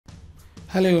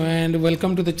Hello and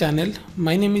welcome to the channel.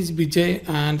 My name is Vijay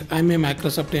and I'm a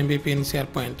Microsoft MVP in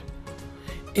SharePoint.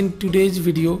 In today's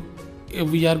video,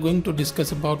 we are going to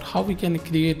discuss about how we can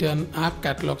create an app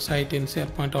catalog site in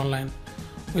SharePoint Online.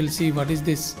 We'll see what is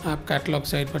this app catalog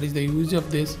site, what is the use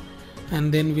of this,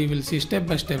 and then we will see step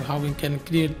by step how we can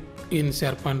create in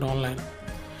SharePoint Online.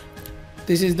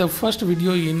 This is the first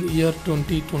video in year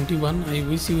 2021. I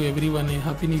wish you everyone a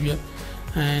happy new year.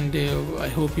 And I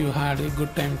hope you had a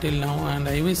good time till now, and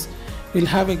I wish we'll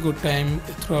have a good time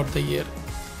throughout the year.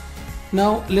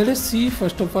 Now let us see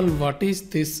first of all what is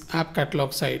this app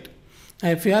catalog site.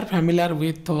 If you are familiar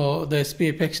with the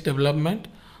SPFx development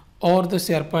or the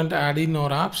SharePoint add-in or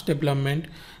apps development,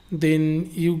 then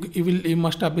you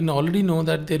must have been already know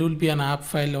that there will be an app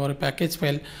file or a package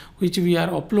file which we are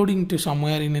uploading to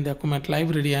somewhere in a document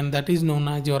library, and that is known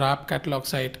as your app catalog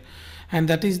site. And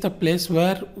that is the place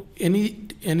where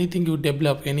anything you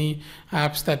develop, any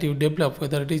apps that you develop,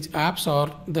 whether it is apps or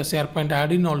the SharePoint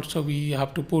add-in, also we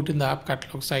have to put in the app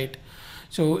catalog site.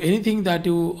 So anything that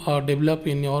you develop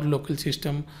in your local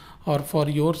system or for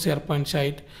your SharePoint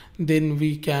site, then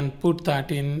we can put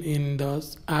that in the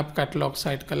app catalog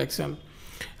site collection.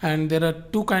 And there are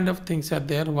two kind of things are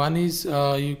there. One is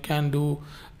you can do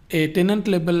a tenant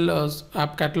level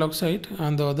app catalog site,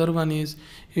 and the other one is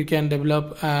you can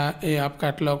develop a app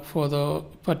catalog for the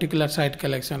particular site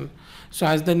collection. So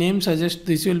as the name suggests,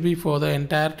 this will be for the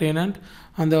entire tenant,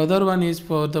 and the other one is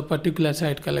for the particular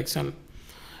site collection.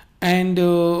 And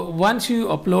once you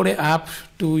upload an app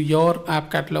to your app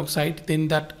catalog site, then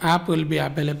that app will be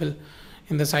available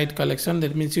in the site collection.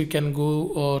 That means you can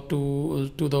go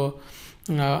to the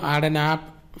add an app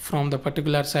from the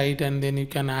particular site, and then you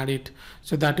can add it.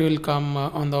 So that will come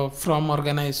on the from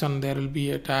organization. There will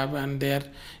be a tab, and there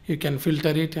you can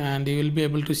filter it, and you will be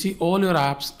able to see all your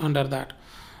apps under that.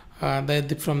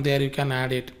 From there you can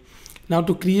add it. Now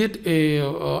to create a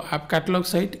app catalog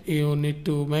site, you need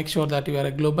to make sure that you are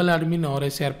a global admin or a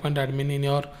SharePoint admin in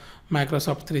your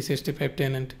Microsoft 365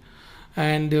 tenant.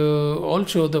 And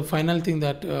also the final thing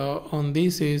that on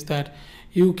this is that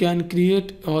you can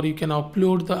create or you can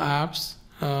upload the apps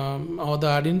or the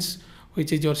add-ins,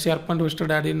 which is your SharePoint hosted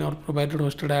add-in or provided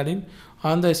hosted add-in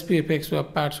on the SPFx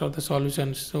web parts or the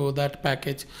solutions. So that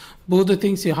package, both the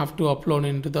things you have to upload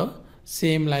into the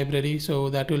same library.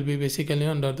 So that will be basically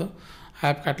under the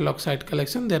app catalog site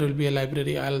collection. There will be a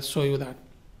library. I'll show you that.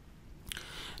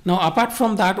 Now apart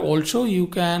from that, also you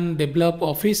can develop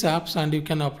Office apps and you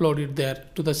can upload it there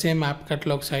to the same app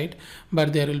catalog site,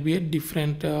 but there will be a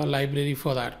different library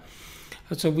for that.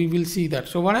 So we will see that.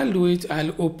 So what I'll do is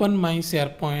I'll open my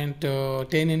SharePoint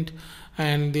tenant,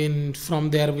 and then from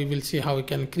there we will see how we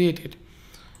can create it.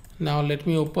 Now let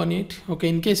me open it. Okay,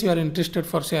 in case you are interested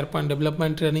for SharePoint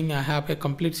development training, I have a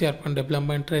complete SharePoint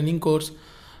development training course.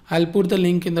 I'll put the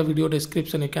link in the video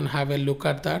description. You can have a look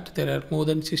at that. There are more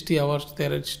than 60 hours.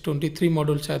 There is 23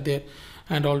 modules are there,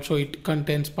 and also it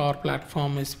contains Power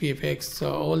Platform, SPFx.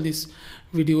 All these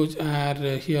videos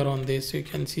are here on this. You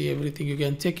can see everything. You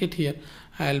can check it here.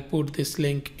 I'll put this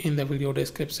link in the video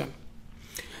description.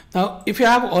 Now, if you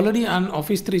have already an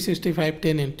Office 365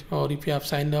 tenant, or if you have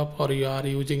signed up, or you are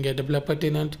using a developer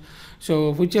tenant,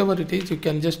 so whichever it is, you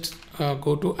can just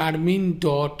go to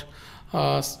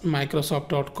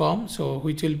admin.microsoft.com, so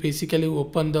which will basically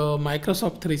open the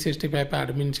Microsoft 365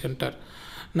 admin center.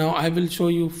 Now I will show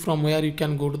you from where you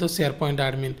can go to the SharePoint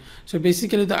admin. So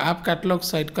basically the app catalog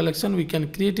site collection, we can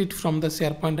create it from the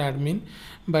SharePoint admin,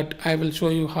 but I will show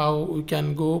you how we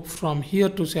can go from here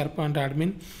to SharePoint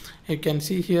admin. You can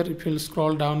see here, if you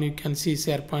scroll down, you can see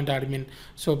SharePoint admin.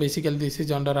 So basically this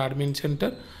is under admin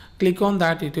center. Click on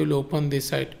that, it will open this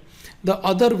site. The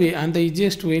other way and the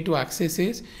easiest way to access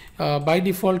is by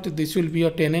default this will be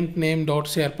a tenant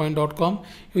name.sharepoint.com.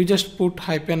 You just put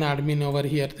 -admin over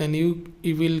here, then you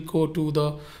will go to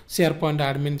the SharePoint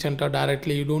admin center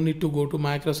directly. You don't need to go to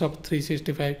Microsoft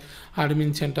 365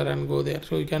 admin center and go there.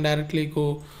 So you can directly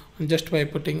go just by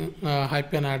putting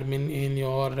 -admin in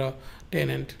your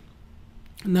tenant.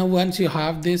 Now once you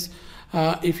have this,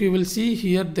 if you will see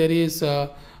here, there is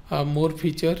more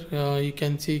feature. You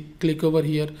can see, click over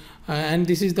here, and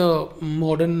this is the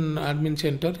modern admin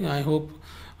center. I hope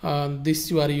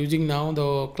this you are using now.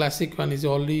 The classic one is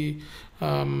already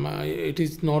it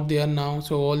is not there now,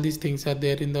 so all these things are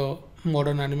there in the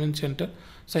modern admin center.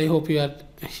 So I hope you are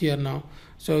here now.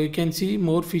 So you can see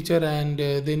more feature, and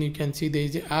then you can see there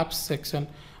is the apps section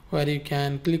where you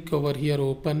can click over here,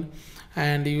 open,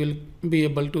 and you will be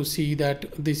able to see that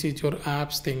this is your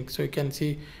apps thing. So you can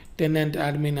see tenant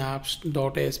admin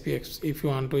apps.spx if you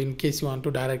want to, in case you want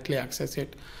to directly access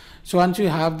it. So once you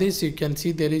have this, you can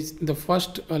see there is the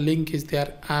first link is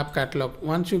there, app catalog.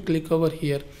 Once you click over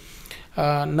here,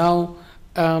 now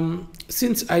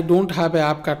since I don't have an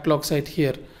app catalog site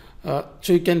here,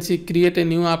 so you can see create a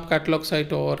new app catalog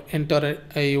site or enter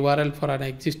a URL for an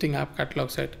existing app catalog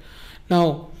site.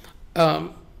 Now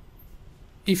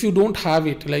if you don't have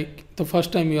it, like the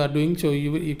first time you are doing, so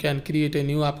you can create a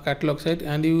new app catalog site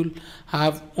and you will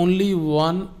have only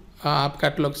one app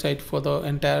catalog site for the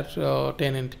entire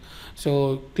tenant.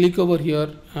 So click over here,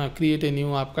 create a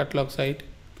new app catalog site,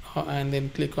 and then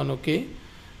click on OK.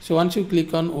 So once you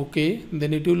click on OK,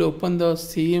 then it will open the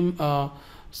same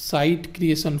site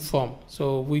creation form,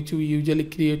 so which we usually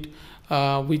create,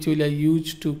 which will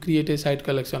use to create a site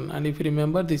collection. And if you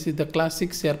remember, this is the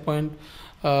classic SharePoint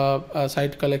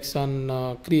site collection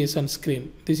creation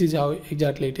screen. This is how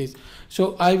exactly it is.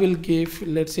 So I will give,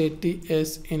 let's say,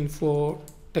 TS Info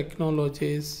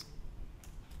Technologies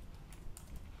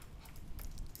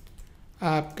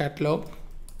app catalog,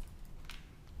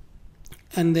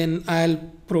 and then I'll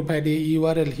provide a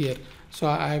URL here. So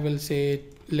I will say,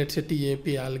 let's say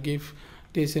TAP, I'll give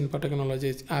TS Info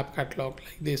Technologies app catalog,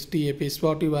 like this. TAP is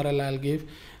what URL I'll give,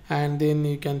 and then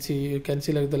you can see, you can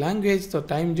select the language, the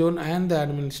time zone, and the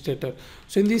administrator.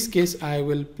 So in this case, I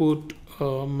will put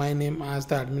my name as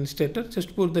the administrator.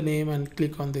 Just put the name and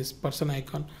click on this person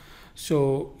icon.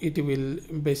 So it will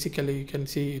basically, you can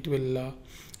see it will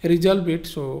resolve it.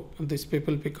 So this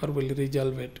people picker will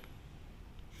resolve it.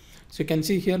 So you can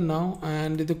see here now,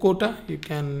 and the quota you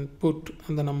can put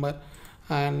the number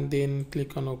and then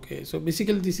click on OK. So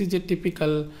basically this is a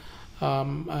typical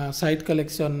site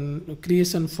collection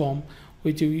creation form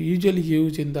which you usually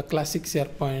use in the classic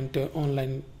SharePoint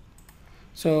Online.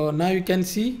 So now you can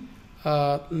see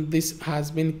this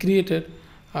has been created.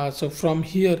 So from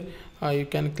here you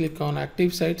can click on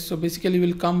active sites. So basically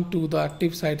we'll come to the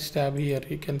active sites tab here.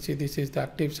 You can see this is the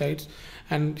active sites,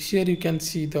 and here you can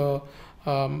see the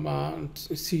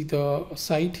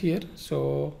site here.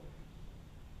 So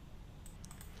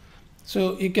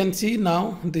you can see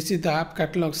now this is the app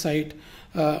catalog site.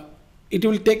 It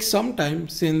will take some time,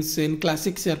 since in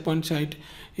classic SharePoint site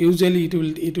usually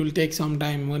it will take some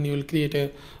time when you will create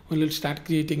when you start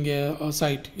creating a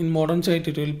site. In modern site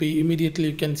it will be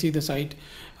immediately, you can see the site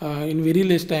in very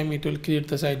less time it will create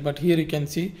the site. But here you can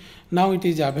see now it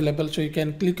is available. So you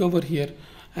can click over here,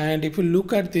 and if you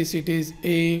look at this, it is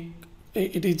a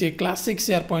classic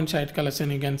SharePoint site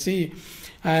collection, you can see.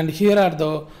 And here are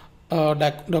the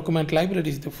document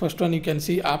libraries. The first one you can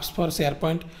see, apps for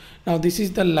SharePoint. Now this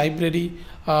is the library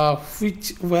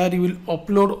where you will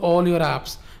upload all your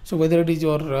apps. So whether it is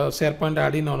your SharePoint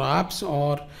add-in or apps,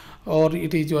 or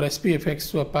it is your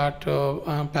SPFx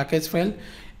package file,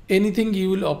 anything you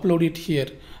will upload it here.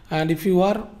 And if you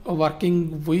are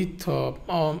working with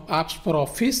apps for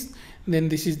Office, then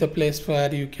this is the place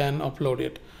where you can upload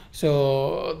it.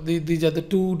 So these are the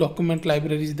two document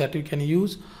libraries that you can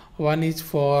use. One is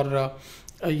for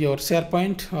your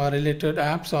SharePoint related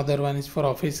apps, other one is for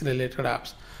Office related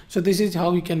apps. So this is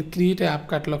how you can create an app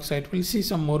catalog site. We'll see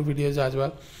some more videos as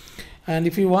well. And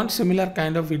if you want similar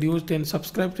kind of videos, then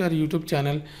subscribe to our YouTube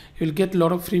channel. You'll get a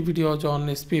lot of free videos on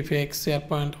SPFx,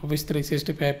 SharePoint, Office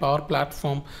 365, Power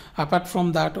Platform. Apart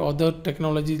from that, other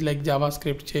technologies like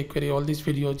JavaScript, jQuery, all these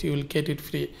videos, you will get it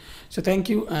free. So thank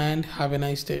you and have a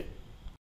nice day.